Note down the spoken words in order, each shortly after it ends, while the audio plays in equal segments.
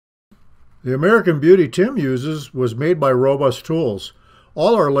The American Beauty Tim uses was made by Robust Tools.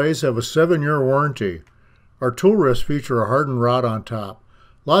 All our lathes have a 7-year warranty. Our tool wrists feature a hardened rod on top.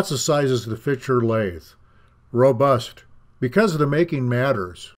 Lots of sizes to fit your lathe. Robust, because the making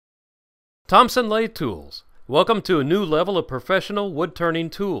matters. Thompson Lathe Tools. Welcome to a new level of professional wood turning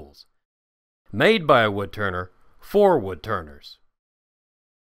tools. Made by a wood turner, for wood turners.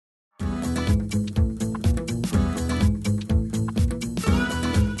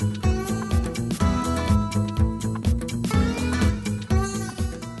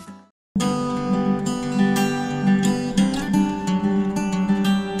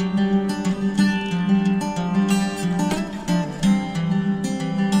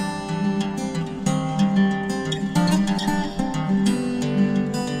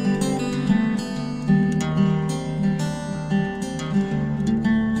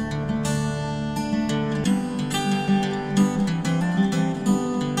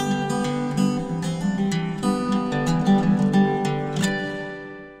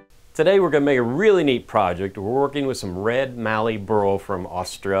 Today we're going to make a really neat project. We're working with some red Mallee Burl from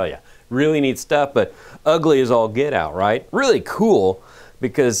Australia. Really neat stuff, but ugly as all get out, right? Really cool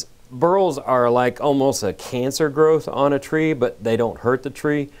because burls are like almost a cancer growth on a tree, but they don't hurt the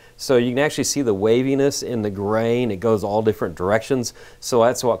tree. So you can actually see the waviness in the grain. It goes all different directions. So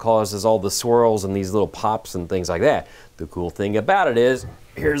that's what causes all the swirls and these little pops and things like that. The cool thing about it is,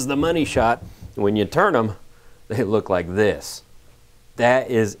 here's the money shot. When you turn them, they look like this.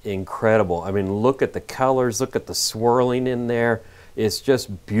 That is incredible. I mean, look at the colors, look at the swirling in there. It's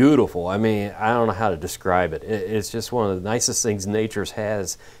just beautiful. I mean, I don't know how to describe it. It's just one of the nicest things nature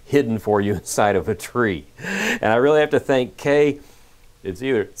has hidden for you inside of a tree. And I really have to thank Kay. It's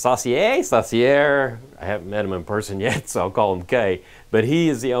either Saucier. I haven't met him in person yet, so I'll call him Kay. But he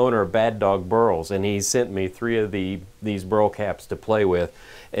is the owner of Bad Dog Burls, and he sent me 3 of these burl caps to play with,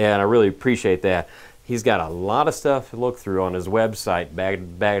 and I really appreciate that. He's got a lot of stuff to look through on his website,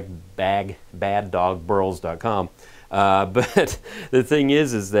 baddogburls.com. But the thing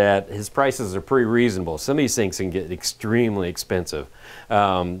is that his prices are pretty reasonable. Some of these things can get extremely expensive.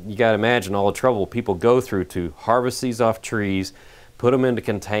 You got to imagine all the trouble people go through to harvest these off trees, put them into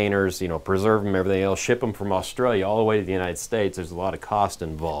containers, you know, preserve them, everything else, ship them from Australia all the way to the United States. There's a lot of cost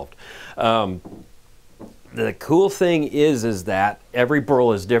involved. The cool thing is that every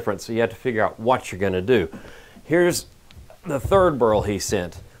burl is different, so you have to figure out what you're going to do. Here's the 3rd burl he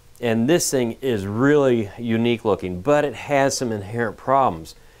sent, and this thing is really unique looking, but it has some inherent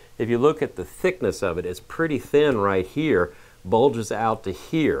problems. If you look at the thickness of it, it's pretty thin right here, bulges out to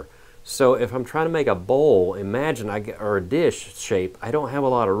here. So if I'm trying to make a bowl, imagine, or a dish shape, I don't have a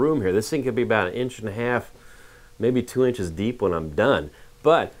lot of room here. This thing could be about 1.5 inches, maybe 2 inches deep when I'm done.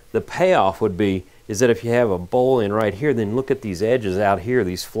 But the payoff would be is that if you have a bowl in right here, then look at these edges out here,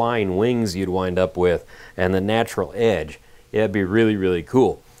 these flying wings you'd wind up with, and the natural edge. It'd be really, really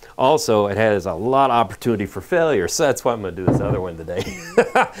cool. Also, it has a lot of opportunity for failure, so that's why I'm going to do this other one today.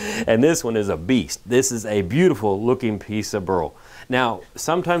 And this one is a beast. This is a beautiful looking piece of burl. Now,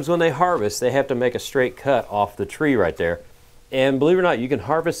 sometimes when they harvest, they have to make a straight cut off the tree right there. And believe it or not, you can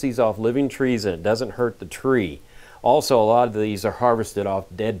harvest these off living trees and it doesn't hurt the tree. Also, a lot of these are harvested off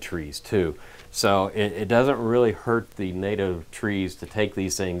dead trees too. So it doesn't really hurt the native trees to take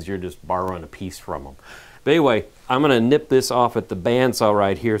these things. You're just borrowing a piece from them. But anyway, I'm going to nip this off at the bandsaw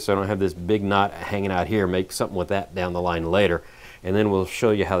right here so I don't have this big knot hanging out here. Make something with that down the line later. And then we'll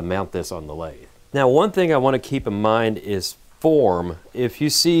show you how to mount this on the lathe. Now, one thing I want to keep in mind is form. If you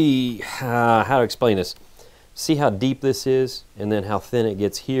see, how to explain this, see how deep this is and then how thin it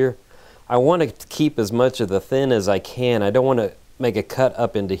gets here? I want to keep as much of the thin as I can. I don't want to make a cut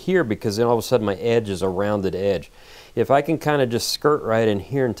up into here because then all of a sudden my edge is a rounded edge. If I can kind of just skirt right in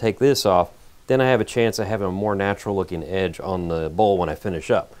here and take this off, then I have a chance of having a more natural looking edge on the bowl when I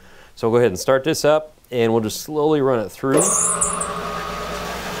finish up. So I'll go ahead and start this up and we'll just slowly run it through. Just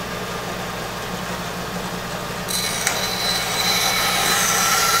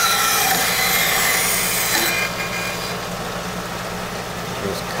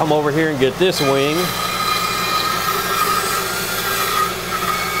come over here and get this wing.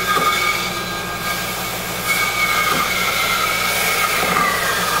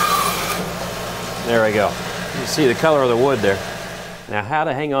 There we go. You see the color of the wood there. Now, how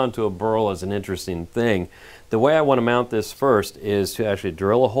to hang on to a burl is an interesting thing. The way I want to mount this first is to actually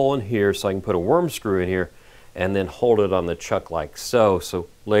drill a hole in here so I can put a worm screw in here and then hold it on the chuck like so. So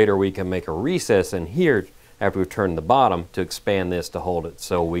later we can make a recess in here after we turn the bottom to expand this to hold it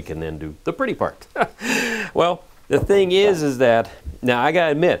so we can then do the pretty part. Well, the thing is that, now I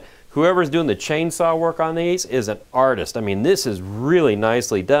gotta admit, whoever's doing the chainsaw work on these is an artist. I mean, this is really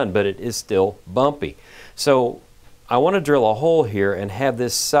nicely done, but it is still bumpy. So I want to drill a hole here and have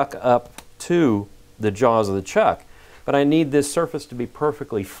this suck up to the jaws of the chuck, but I need this surface to be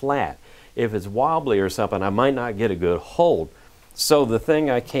perfectly flat. If it's wobbly or something, I might not get a good hold. So the thing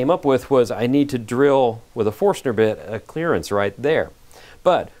I came up with was I need to drill with a Forstner bit a clearance right there.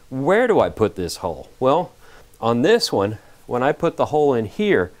 But where do I put this hole? Well, on this one, when I put the hole in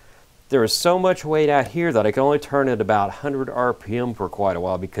here, there is so much weight out here that I can only turn it about 100 RPM for quite a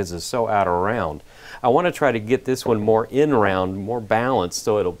while because it's so out of round. I want to try to get this one more in round, more balanced,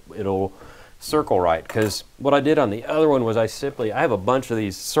 so it'll circle right. Because what I did on the other one was I have a bunch of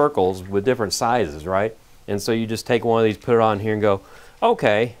these circles with different sizes, right? And so you just take one of these, put it on here and go,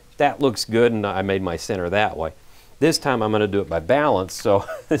 okay, that looks good, and I made my center that way. This time I'm going to do it by balance, so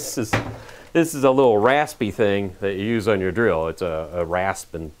this is a little raspy thing that you use on your drill. It's a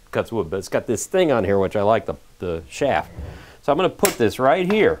rasp and cuts wood, but it's got this thing on here which I like, the shaft. So I'm going to put this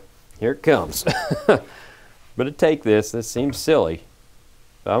right here. Here it comes. I'm going to take this seems silly,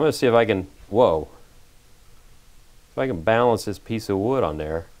 but I'm going to see if I can, if I can balance this piece of wood on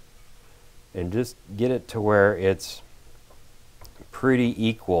there and just get it to where it's pretty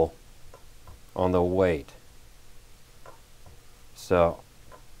equal on the weight. So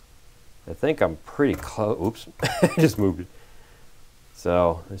I think I'm pretty close. Oops, I just moved it.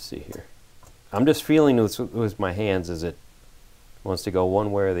 So let's see here. I'm just feeling with my hands as it wants to go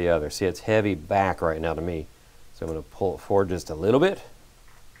one way or the other. See, it's heavy back right now to me. So I'm going to pull it forward just a little bit.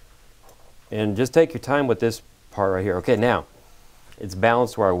 And just take your time with this part right here. Okay, now it's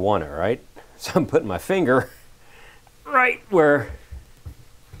balanced where I want it, right? So I'm putting my finger right where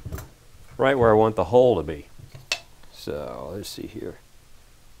I want the hole to be. So let's see here.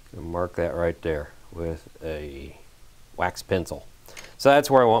 I'll mark that right there with a wax pencil. So that's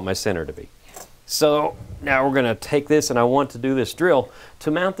where I want my center to be. So now we're going to take this, and I want to do this drill.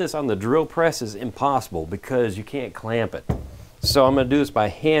 To mount this on the drill press is impossible because you can't clamp it. So I'm going to do this by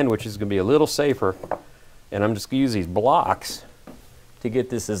hand, which is going to be a little safer. And I'm just going to use these blocks to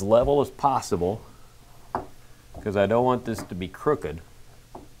get this as level as possible because I don't want this to be crooked.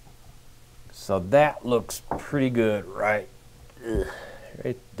 So that looks pretty good right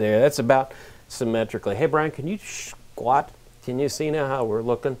there. That's about symmetrically. Hey, Brian, can you squat? Can you see now how we're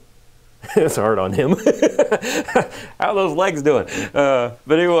looking? It's hard on him. How are those legs doing? But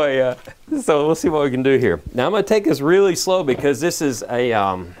anyway, so we'll see what we can do here. Now I'm going to take this really slow because this is a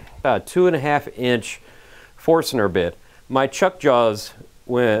about 2.5 inch Forstner bit. My chuck jaws,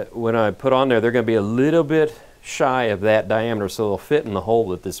 when I put on there, they're going to be a little bit shy of that diameter, so they'll fit in the hole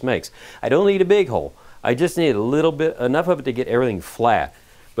that this makes. I don't need a big hole. I just need a little bit, enough of it to get everything flat.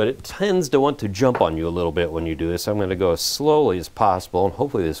 But it tends to want to jump on you a little bit when you do this. So I'm going to go as slowly as possible, and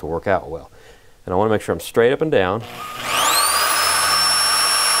hopefully this will work out well. And I want to make sure I'm straight up and down.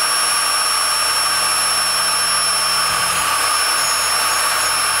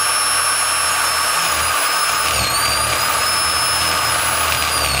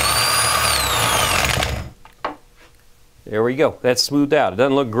 There we go. That's smoothed out. It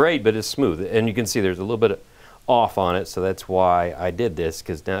doesn't look great, but it's smooth. And you can see there's a little bit off on it, so that's why I did this,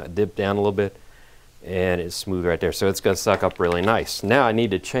 because now it dipped down a little bit and it's smooth right there. So it's going to suck up really nice. Now I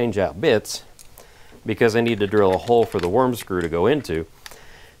need to change out bits because I need to drill a hole for the worm screw to go into.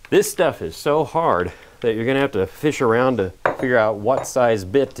 This stuff is so hard that you're going to have to fish around to figure out what size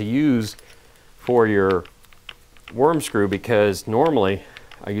bit to use for your worm screw, because normally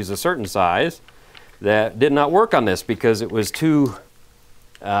I use a certain size that did not work on this because it was too,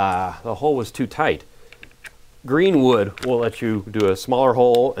 the hole was too tight. Green wood will let you do a smaller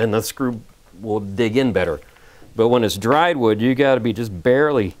hole and the screw will dig in better. But when it's dried wood, you got to be just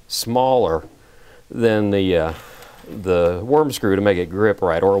barely smaller than the worm screw to make it grip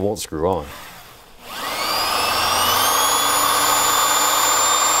right, or it won't screw on.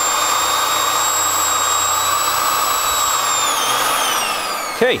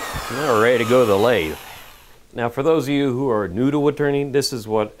 Okay, now we're ready to go to the lathe. Now for those of you who are new to wood turning, this is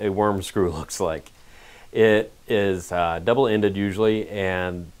what a worm screw looks like. It is double-ended usually,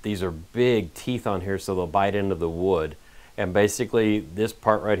 and these are big teeth on here, so they'll bite into the wood. And basically this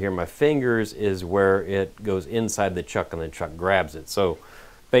part right here, my fingers, is where it goes inside the chuck and the chuck grabs it. So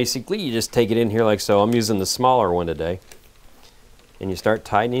basically you just take it in here like so. I'm using the smaller one today. And you start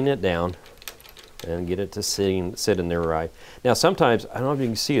tightening it down and get it to sit in there right. Now sometimes, I don't know if you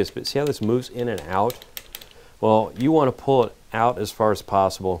can see this, but see how this moves in and out? Well, you want to pull it out as far as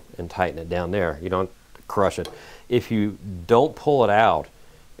possible and tighten it down there. You don't crush it. If you don't pull it out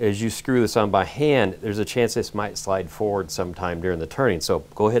as you screw this on by hand, there's a chance this might slide forward sometime during the turning. So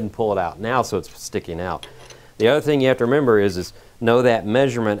go ahead and pull it out now so it's sticking out. The other thing you have to remember is know that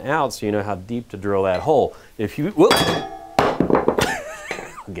measurement out so you know how deep to drill that hole. If you, whoop,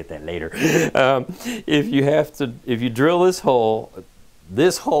 I'll get that later. If you drill this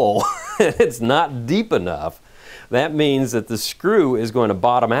hole, and it's not deep enough, that means that the screw is going to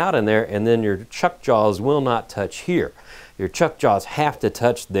bottom out in there, and then your chuck jaws will not touch here. Your chuck jaws have to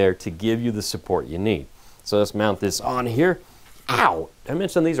touch there to give you the support you need. So let's mount this on here. Ow! Did I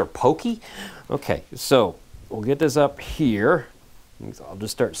mention these are pokey? Okay, so we'll get this up here. I'll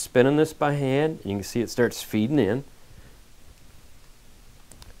just start spinning this by hand. You can see it starts feeding in.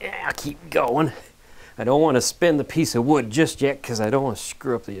 Yeah, I'll keep going. I don't want to spin the piece of wood just yet because I don't want to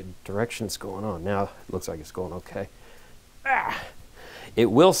screw up the direction it's going on. Now it looks like it's going okay.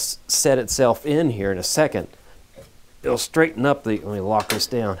 It will set itself in here in a second. It'll straighten up let me lock this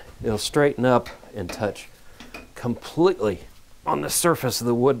down. It'll straighten up and touch completely on the surface of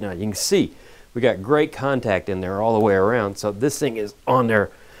the wood now. You can see we got great contact in there all the way around. So this thing is on there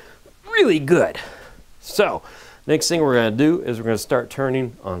really good. So next thing we're going to do is we're going to start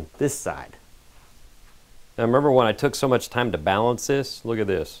turning on this side. Now remember when I took so much time to balance this? Look at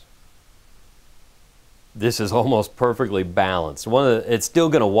this. This is almost perfectly balanced. It's still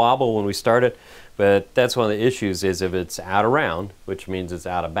going to wobble when we start it, but that's one of the issues is if it's out of round, which means it's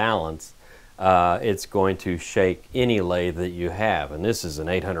out of balance, it's going to shake any lathe that you have. And this is an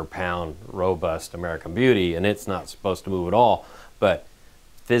 800-pound robust American Beauty, and it's not supposed to move at all. But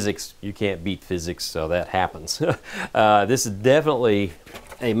physics, you can't beat physics, so that happens. This is definitely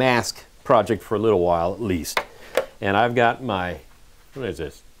a mask project for a little while at least. And I've got my, what is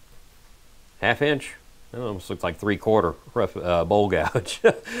this? Half inch? It almost looks like 3/4 rough bowl gouge.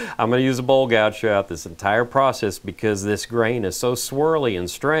 I'm going to use a bowl gouge throughout this entire process because this grain is so swirly and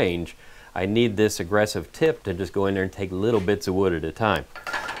strange. I need this aggressive tip to just go in there and take little bits of wood at a time.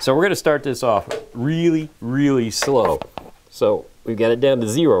 So we're going to start this off really, really slow. So we've got it down to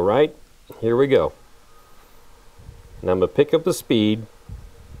 0, right? Here we go. And I'm going to pick up the speed,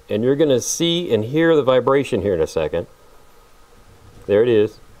 and you're going to see and hear the vibration here in a second. There it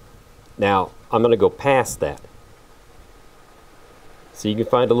is. Now I'm going to go past that. So you can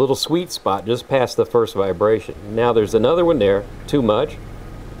find a little sweet spot just past the first vibration. Now there's another one there, too much.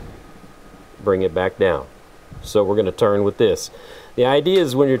 Bring it back down. So we're going to turn with this. The idea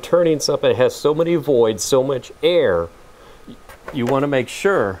is when you're turning something that has so many voids, so much air, you want to make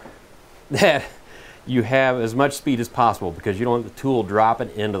sure that you have as much speed as possible because you don't want the tool dropping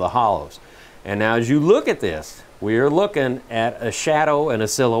into the hollows. And now as you look at this, we are looking at a shadow and a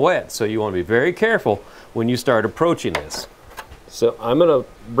silhouette, so you want to be very careful when you start approaching this. So I'm going to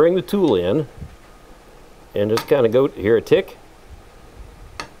bring the tool in and just kind of go, hear a tick.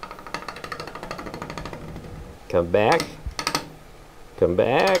 Come back, there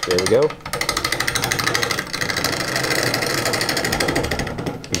we go.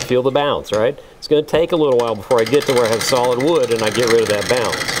 You feel the bounce, right? It's going to take a little while before I get to where I have solid wood and I get rid of that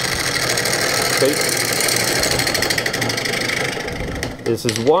bounce. Okay. This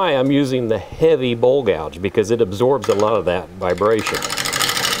is why I'm using the heavy bowl gouge, because it absorbs a lot of that vibration.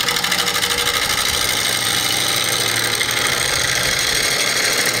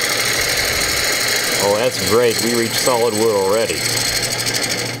 Oh, that's great. We reached solid wood already.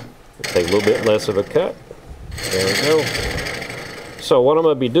 Take a little bit less of a cut. There we go. So what I'm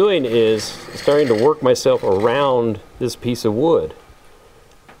going to be doing is starting to work myself around this piece of wood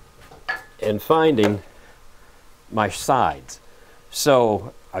and finding my sides.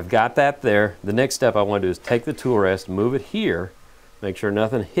 So I've got that there. The next step I want to do is take the tool rest, move it here, make sure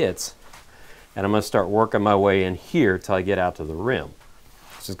nothing hits, and I'm going to start working my way in here till I get out to the rim.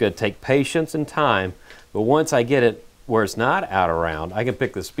 This is going to take patience and time, but once I get it where it's not out around, I can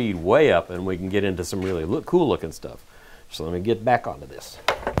pick the speed way up and we can get into some really cool looking stuff. So let me get back onto this.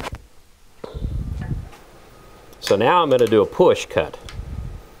 So now I'm going to do a push cut,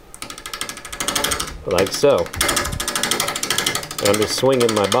 like so. I'm just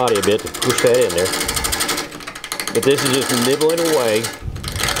swinging my body a bit to push that in there. But this is just nibbling away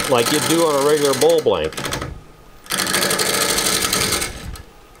like you do on a regular bowl blank.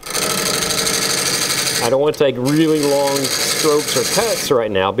 I don't want to take really long strokes or cuts right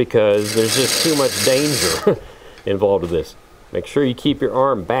now because there's just too much danger involved with this. Make sure you keep your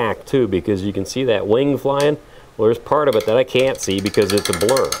arm back too, because you can see that wing flying. Well, there's part of it that I can't see because it's a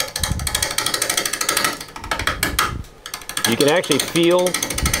blur. You can actually feel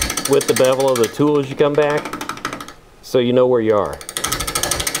with the bevel of the tool as you come back, so you know where you are.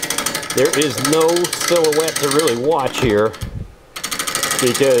 There is no silhouette to really watch here.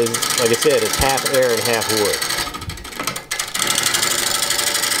 because, like I said, it's half air and half wood.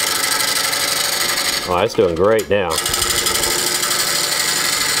 Oh, that's doing great now.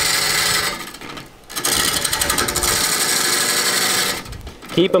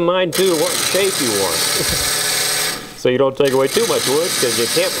 Keep in mind too what shape you want. So you don't take away too much wood because you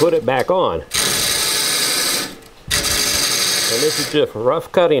can't put it back on. And this is just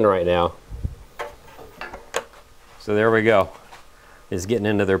rough cutting right now. So there we go. It's getting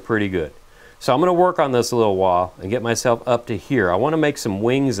into there pretty good. So I'm going to work on this a little while and get myself up to here. I want to make some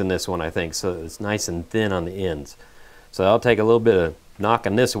wings in this one, I think, so it's nice and thin on the ends. So I'll take a little bit of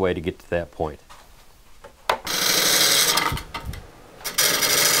knocking this away to get to that point.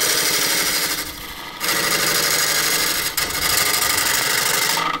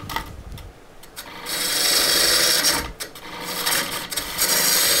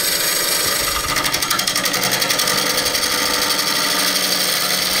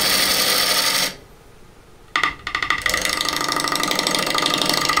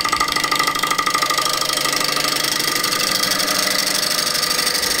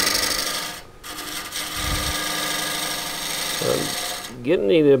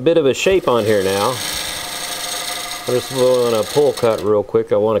 Getting a bit of a shape on here now. I'm just doing a pull cut real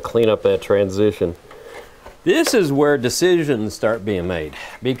quick. I want to clean up that transition. This is where decisions start being made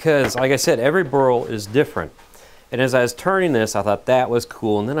because, like I said, every burl is different. And as I was turning this, I thought that was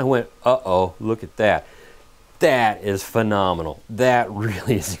cool, and then I went, uh-oh, look at that. That is phenomenal. That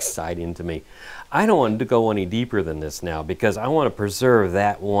really is exciting to me. I don't want to go any deeper than this now because I want to preserve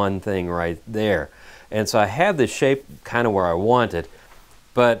that one thing right there. And so I have the shape kind of where I want it.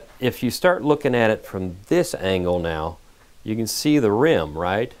 But if you start looking at it from this angle now, you can see the rim,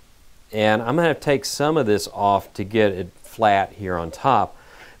 right? And I'm going to have to take some of this off to get it flat here on top.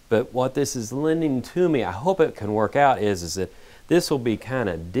 But what this is lending to me, I hope it can work out, is that this will be kind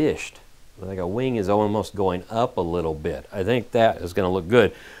of dished. Like a wing is almost going up a little bit. I think that is going to look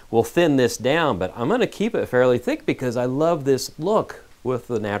good. We'll thin this down, but I'm going to keep it fairly thick because I love this look with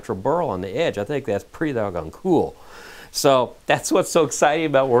the natural burl on the edge. I think that's pretty doggone cool. So that's what's so exciting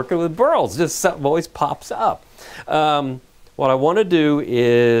about working with burls. Just something always pops up. What I want to do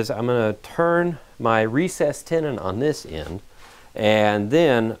is I'm going to turn my recessed tenon on this end, and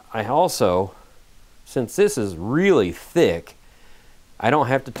then I also, since this is really thick, I don't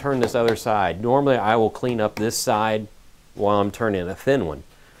have to turn this other side. Normally I will clean up this side while I'm turning a thin one.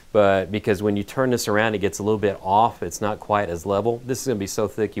 But because when you turn this around, it gets a little bit off. It's not quite as level. This is going to be so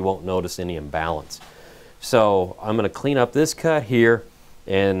thick you won't notice any imbalance. So I'm going to clean up this cut here,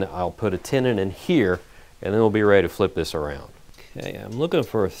 and I'll put a tenon in here, and then we'll be ready to flip this around. Okay, I'm looking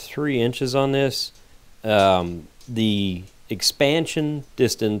for 3 inches on this. The expansion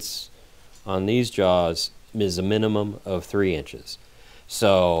distance on these jaws is a minimum of 3 inches.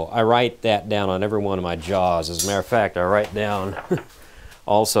 So I write that down on every one of my jaws. As a matter of fact, I write down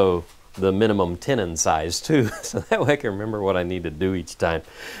also the minimum tenon size too, so that way I can remember what I need to do each time.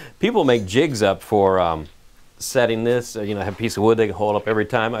 People make jigs up for setting this, you know, have a piece of wood they can hold up every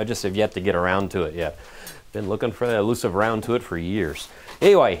time. I just have yet to get around to it yet. Been looking for that elusive round to it for years.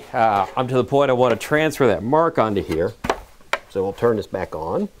 Anyway, I'm to the point I want to transfer that mark onto here. So we'll turn this back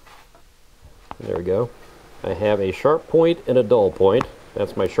on. There we go. I have a sharp point and a dull point.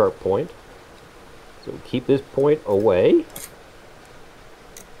 That's my sharp point. So keep this point away.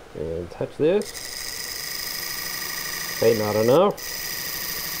 And touch this. Okay, not enough.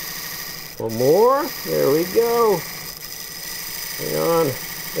 One more. There we go. Hang on.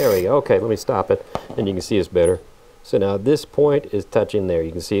 There we go. Okay, let me stop it, and you can see it's better. So now this point is touching there.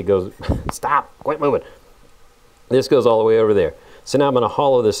 You can see it goes, stop, quit moving. This goes all the way over there. So now I'm going to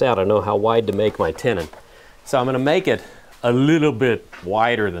hollow this out. I know how wide to make my tenon. So I'm going to make it a little bit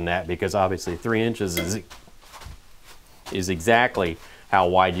wider than that because obviously 3 inches is exactly how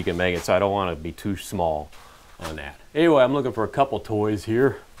wide you can make it. So I don't want to be too small on that. Anyway, I'm looking for a couple toys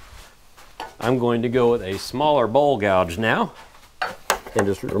here. I'm going to go with a smaller bowl gouge now and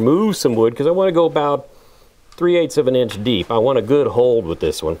just remove some wood because I want to go about 3/8 of an inch deep. I want a good hold with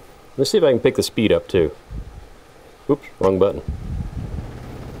this one. Let's see if I can pick the speed up too. Oops, wrong button.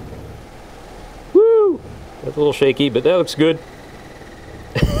 Woo! That's a little shaky, but that looks good.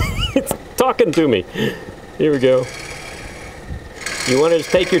 It's talking to me. Here we go. You want to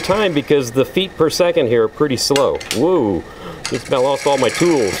just take your time because the feet per second here are pretty slow. Whoa! Just about lost all my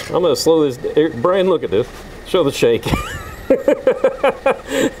tools. I'm going to slow this. Brian, look at this. Show the shake.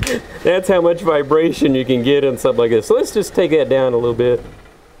 That's how much vibration you can get in something like this. So let's just take that down a little bit.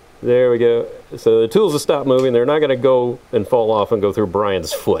 There we go. So the tools will stop moving. They're not going to go and fall off and go through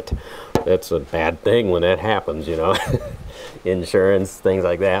Brian's foot. That's a bad thing when that happens, you know. Insurance, things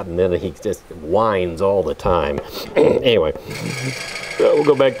like that, and then he just whines all the time. Anyway, so we'll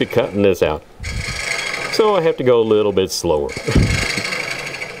go back to cutting this out. So I have to go a little bit slower.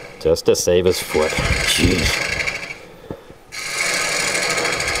 Just to save his foot. Jeez.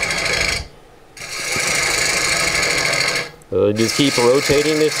 So I just keep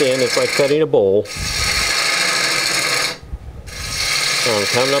rotating this in. It's like cutting a bowl. So I'm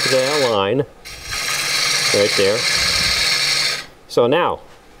coming up to that line. Right there. So now,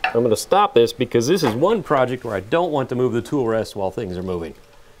 I'm going to stop this because this is one project where I don't want to move the tool rest while things are moving.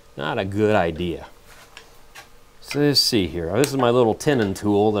 Not a good idea. So let's see here. This is my little tenon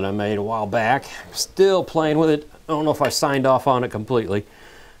tool that I made a while back. Still playing with it. I don't know if I signed off on it completely.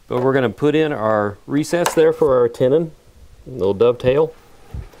 But we're going to put in our recess there for our tenon. Little dovetail.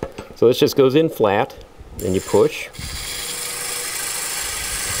 So this just goes in flat. Then you push.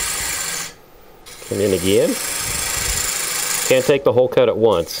 Come in again. Can't take the whole cut at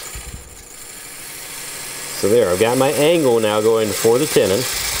once. So there, I've got my angle now going for the tenon.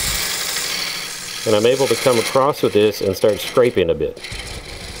 And I'm able to come across with this and start scraping a bit.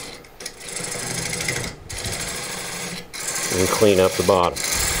 And clean up the bottom.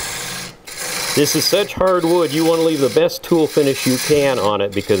 This is such hard wood, you want to leave the best tool finish you can on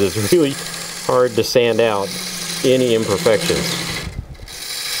it because it's really hard to sand out any imperfections.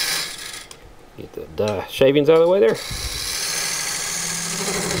 Get the shavings out of the way there.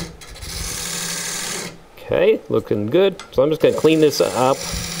 Okay, looking good. So I'm just going to clean this up.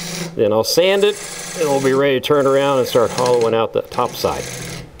 Then I'll sand it, and we'll be ready to turn around and start hollowing out the top side.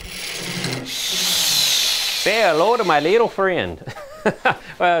 Say hello to my little friend.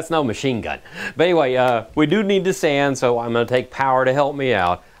 Well, it's no machine gun. But anyway, we do need to sand, so I'm going to take power to help me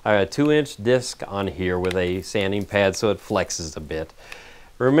out. I got a 2-inch disc on here with a sanding pad so it flexes a bit.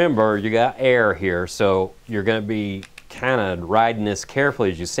 Remember, you got air here, so you're going to be kind of riding this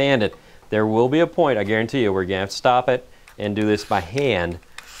carefully as you sand it. There will be a point, I guarantee you, where you're going to have to stop it and do this by hand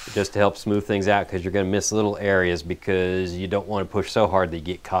just to help smooth things out because you're going to miss little areas because you don't want to push so hard that you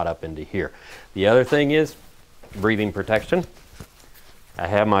get caught up into here. The other thing is breathing protection. I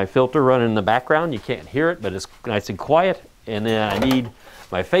have my filter running in the background. You can't hear it, but it's nice and quiet. And then I need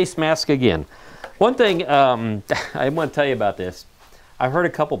my face mask again. One thing I want to tell you about this. I've heard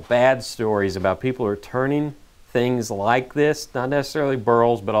a couple bad stories about people who are turning things like this, not necessarily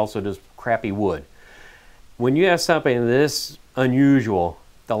burls, but also just crappy wood. When you have something this unusual,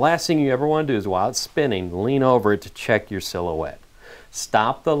 the last thing you ever want to do is while it's spinning, lean over it to check your silhouette.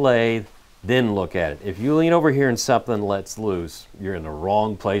 Stop the lathe, then look at it. If you lean over here and something lets loose, you're in the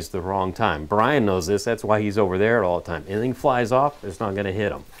wrong place at the wrong time. Brian knows this, that's why he's over there all the time. Anything flies off, it's not going to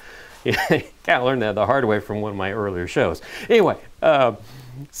hit him. You gotta learn that the hard way from one of my earlier shows. Anyway,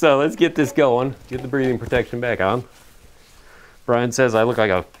 so let's get this going. Get the breathing protection back on. Brian says I look like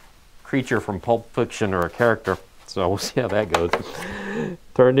a creature from Pulp Fiction or a character, so we'll see how that goes.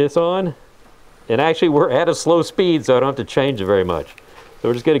 Turn this on, and actually we're at a slow speed, so I don't have to change it very much. So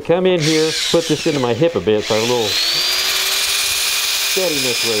we're just going to come in here, put this into my hip a bit, so I have a little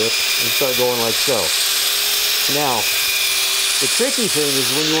steadiness with it, and start going like so. Now, the tricky thing is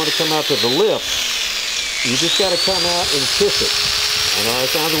when you want to come out to the lip, you just got to come out and kiss it. I know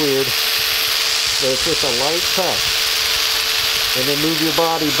it sounds weird, but it's just a light touch. And then move your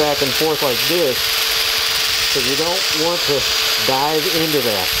body back and forth like this, so you don't want to dive into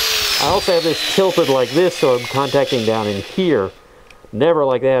that. I also have this tilted like this, so I'm contacting down in here. Never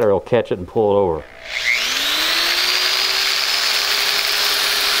like that, or it'll catch it and pull it over.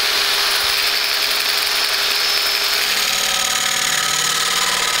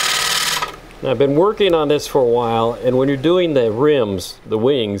 Now, I've been working on this for a while, and when you're doing the rims, the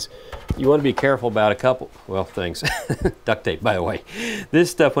wings, you want to be careful about a couple, well, things. Duct tape, by the way.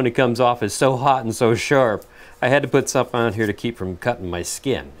 This stuff, when it comes off, is so hot and so sharp, I had to put something on here to keep from cutting my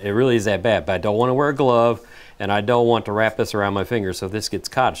skin. It really is that bad, but I don't want to wear a glove, and I don't want to wrap this around my finger, so if this gets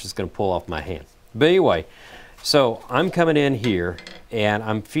caught, it's just going to pull off my hand. But anyway, so I'm coming in here, and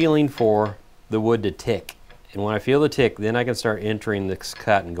I'm feeling for the wood to tick. And when I feel the tick, then I can start entering this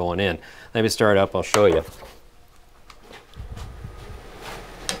cut and going in. Let me start up, I'll show you.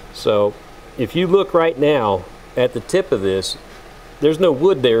 So, if you look right now at the tip of this, there's no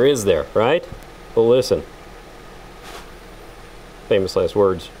wood there, is there, right? Well, listen. Famous last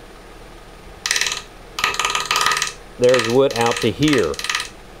words. There's wood out to here.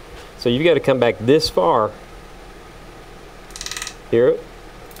 So you've got to come back this far. Hear it?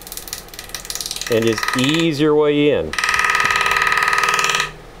 And just ease your way in.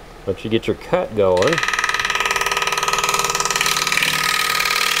 Once you get your cut going,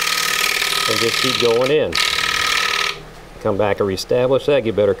 and just keep going in. Come back and reestablish that,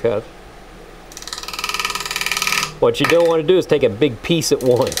 get better cut. What you don't want to do is take a big piece at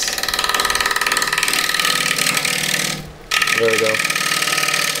once. There we go.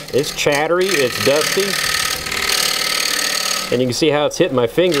 It's chattery, it's dusty. And you can see how it's hitting my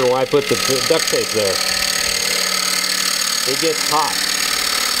finger while I put the duct tape there. It gets hot.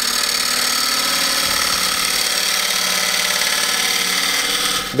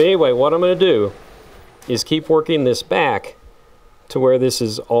 But anyway, what I'm going to do is keep working this back to where this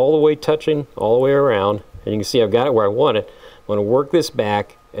is all the way touching, all the way around. And you can see I've got it where I want it. I'm going to work this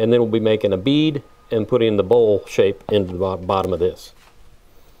back, and then we'll be making a bead and putting the bowl shape into the bottom of this.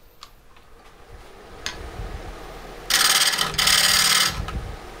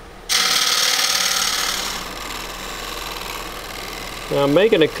 Now I'm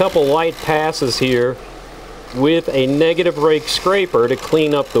making a couple light passes here with a negative rake scraper to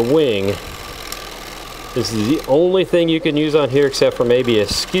clean up the wing. This is the only thing you can use on here except for maybe a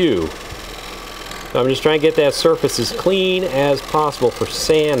skew. I'm just trying to get that surface as clean as possible for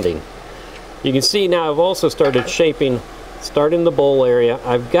sanding. You can see now I've also started starting the bowl area.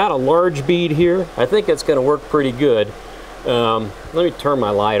 I've got a large bead here. I think it's going to work pretty good. Let me turn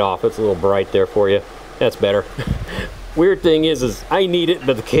my light off. It's a little bright there for you. That's better. Weird thing is I need it,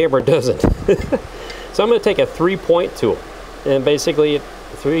 but the camera doesn't. So I'm going to take a 3-point tool, and basically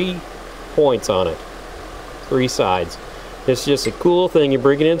 3 points on it, 3 sides. It's just a cool thing. You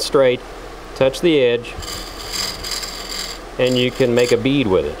bring it in straight, touch the edge, and you can make a bead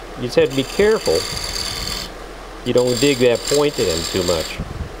with it. You just have to be careful you don't dig that point in too much.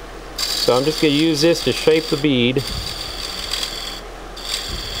 So I'm just going to use this to shape the bead.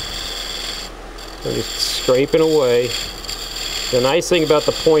 I'm just scraping away. The nice thing about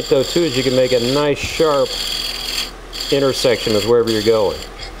the point though too is you can make a nice sharp intersection of wherever you're going.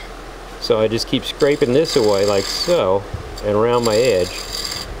 So I just keep scraping this away like so and around my edge.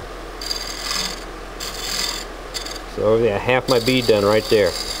 So yeah, half my bead done right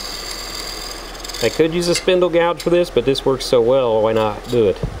there. I could use a spindle gouge for this, but this works so well, why not do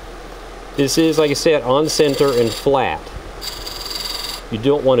it? This is, like I said, on center and flat. You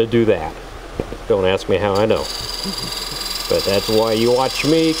don't want to do that. Don't ask me how I know. But that's why you watch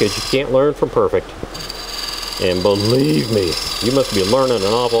me, because you can't learn from perfect. And believe me, you must be learning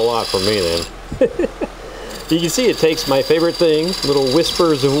an awful lot from me then. You can see it takes my favorite thing, little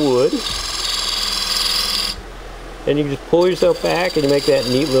whispers of wood. And you can just pull yourself back and you make that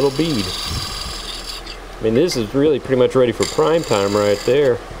neat little bead. I mean, this is really pretty much ready for prime time right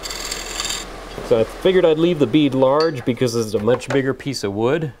there. So I figured I'd leave the bead large because it's a much bigger piece of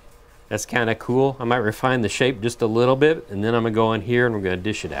wood. That's kind of cool. I might refine the shape just a little bit, and then I'm going to go in here and we're going to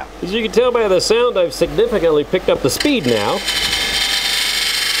dish it out. As you can tell by the sound, I've significantly picked up the speed now.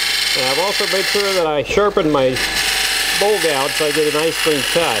 And I've also made sure that I sharpen my bowl gouge so I get a nice clean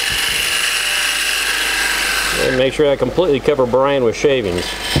cut. And make sure I completely cover Brian with shavings.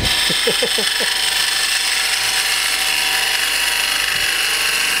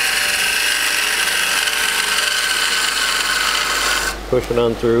 Push it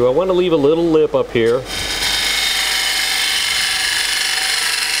on through. I want to leave a little lip up here.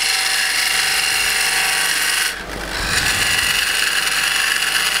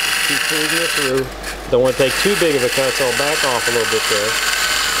 Keep feeding it through. Don't want to take too big of a cut, so I'll back off a little bit there.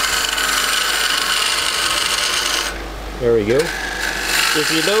 There we go.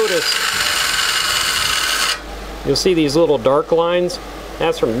 If you notice, you'll see these little dark lines.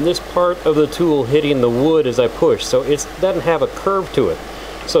 That's from this part of the tool hitting the wood as I push, so it doesn't have a curve to it.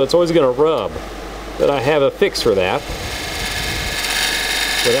 So it's always going to rub. But I have a fix for that.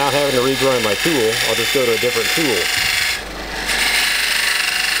 Without having to regrind my tool, I'll just go to a different tool.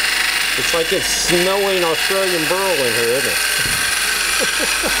 It's like it's snowing Australian Burl in here, isn't it?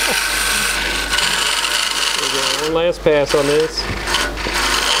 One last pass on this.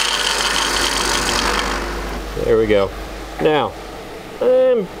 There we go. Now,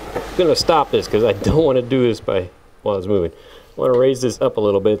 I'm going to stop this because I don't want to do this while it's moving. I want to raise this up a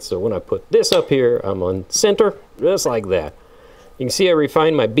little bit so when I put this up here, I'm on center, just like that. You can see I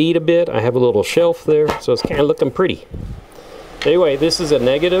refined my bead a bit. I have a little shelf there, so it's kind of looking pretty. Anyway, this is a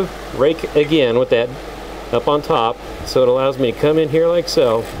negative rake again with that up on top, so it allows me to come in here like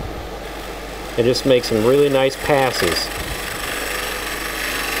so and just make some really nice passes.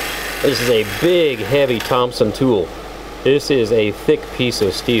 This is a big, heavy Thompson tool. This is a thick piece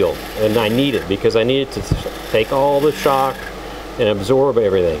of steel, and I need it because I need it to take all the shock and absorb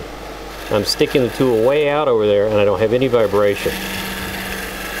everything. I'm sticking the tool way out over there, and I don't have any vibration.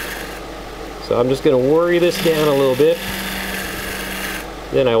 So I'm just going to worry this down a little bit.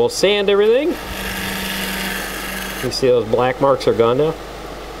 Then I will sand everything. You see those black marks are gone now?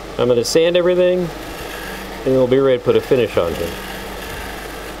 I'm going to sand everything, and we'll be ready to put a finish on here.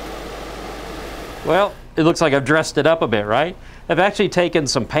 Well, it looks like I've dressed it up a bit, right? I've actually taken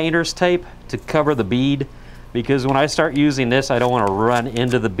some painter's tape to cover the bead, because when I start using this, I don't want to run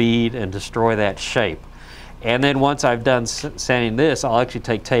into the bead and destroy that shape. And then once I've done sanding this, I'll actually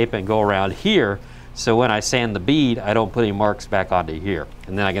take tape and go around here, so when I sand the bead, I don't put any marks back onto here.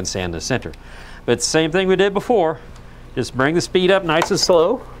 And then I can sand the center. But it's the same thing we did before. Just bring the speed up nice and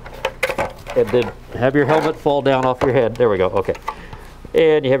slow. And then have your helmet fall down off your head. There we go, okay.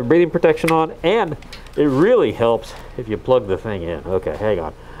 And you have a breathing protection on, and it really helps if you plug the thing in. Okay, hang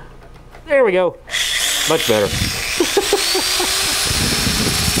on. There we go. Much better.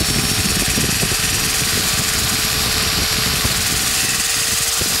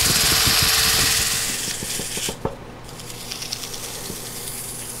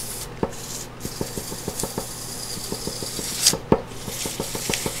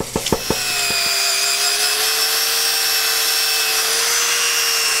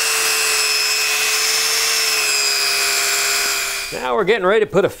 Now we're getting ready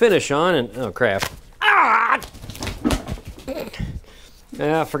to put a finish on, and oh crap. Ah!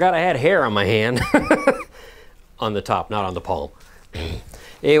 I forgot I had hair on my hand. On the top, not on the palm.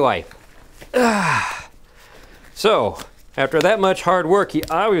 Anyway. So, after that much hard work, you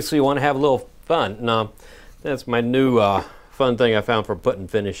obviously want to have a little fun. Now, that's my new fun thing I found for putting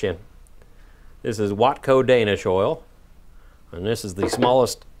finish in. This is Watco Danish oil. And this is the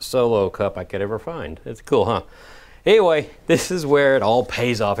smallest solo cup I could ever find. It's cool, huh? Anyway, this is where it all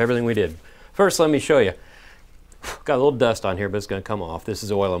pays off, everything we did. First, let me show you. Got a little dust on here, but it's going to come off. This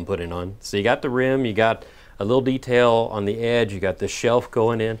is oil I'm putting on. So you got the rim, you got a little detail on the edge, you got the shelf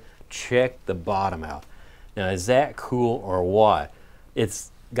going in. Check the bottom out. Now, is that cool or what? It's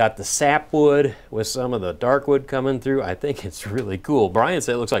got the sapwood with some of the dark wood coming through. I think it's really cool. Brian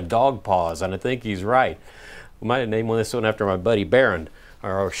said it looks like dog paws, and I think he's right. We might have named this one after my buddy Baron,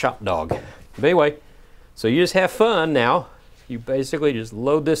 our shop dog. But anyway, so you just have fun now. You basically just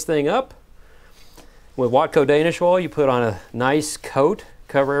load this thing up. With Watco Danish oil, you put on a nice coat,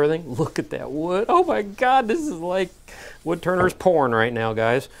 cover everything. Look at that wood. Oh my God, this is like woodturner's porn right now,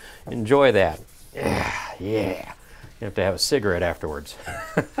 guys. Enjoy that. Yeah. You have to have a cigarette afterwards.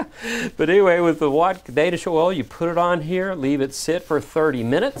 But anyway, with the Watco Danish oil, you put it on here, leave it sit for 30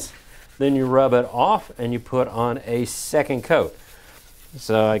 minutes. Then you rub it off and you put on a second coat.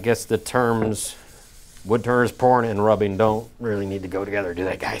 So I guess the terms woodturner's porn and rubbing don't really need to go together, do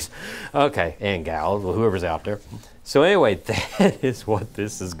they, guys? Okay, and gals, whoever's out there. So anyway, that is what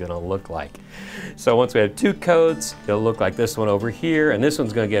this is gonna look like. So once we have two coats, it'll look like this one over here, and this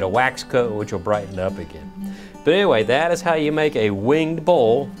one's gonna get a wax coat, which will brighten up again. But anyway, that is how you make a winged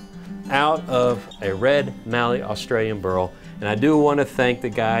bowl out of a red Mallee Australian Burl. And I do want to thank the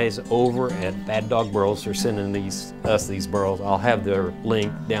guys over at Bad Dog Burls for sending us these burls. I'll have their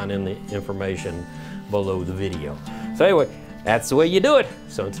link down in the information below the video. So anyway, that's the way you do it.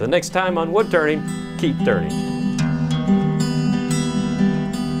 So until next time on Wood Turning, keep turning.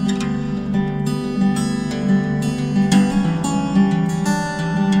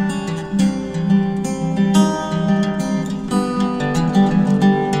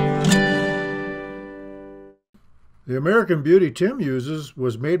 The American Beauty Tim uses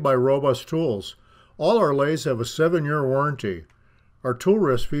was made by Robust Tools. All our lathes have a 7-year warranty. Our tool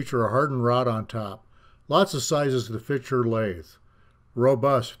wrists feature a hardened rod on top. Lots of sizes to fit your lathe.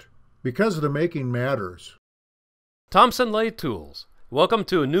 Robust, because the making matters. Thompson Lathe Tools. Welcome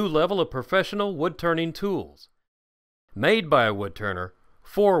to a new level of professional wood turning tools. Made by a woodturner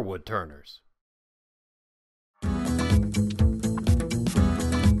for woodturners.